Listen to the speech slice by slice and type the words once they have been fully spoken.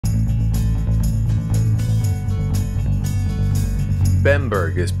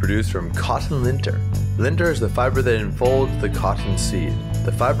Bemberg is produced from cotton linter. Linter is the fiber that enfolds the cotton seed.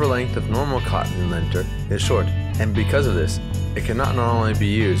 The fiber length of normal cotton linter is short, and because of this, it cannot normally be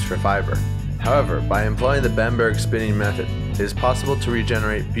used for fiber. However, by employing the Bemberg spinning method, it is possible to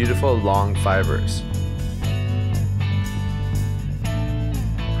regenerate beautiful long fibers.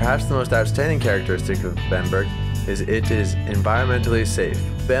 Perhaps the most outstanding characteristic of Bemberg is it is environmentally safe.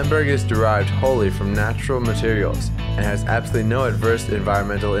 Bemberg is derived wholly from natural materials and has absolutely no adverse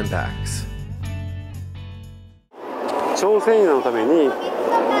environmental impacts. 超繊維のために、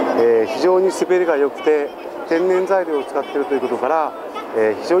非常に滑りが良くて天然材料を使っているということから、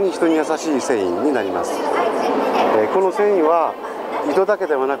非常に人に優しい繊維になります。この繊維は糸だけ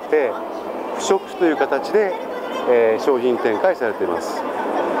ではなくて不織布という形で、商品展開されています。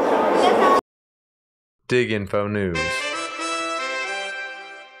Diginfo News.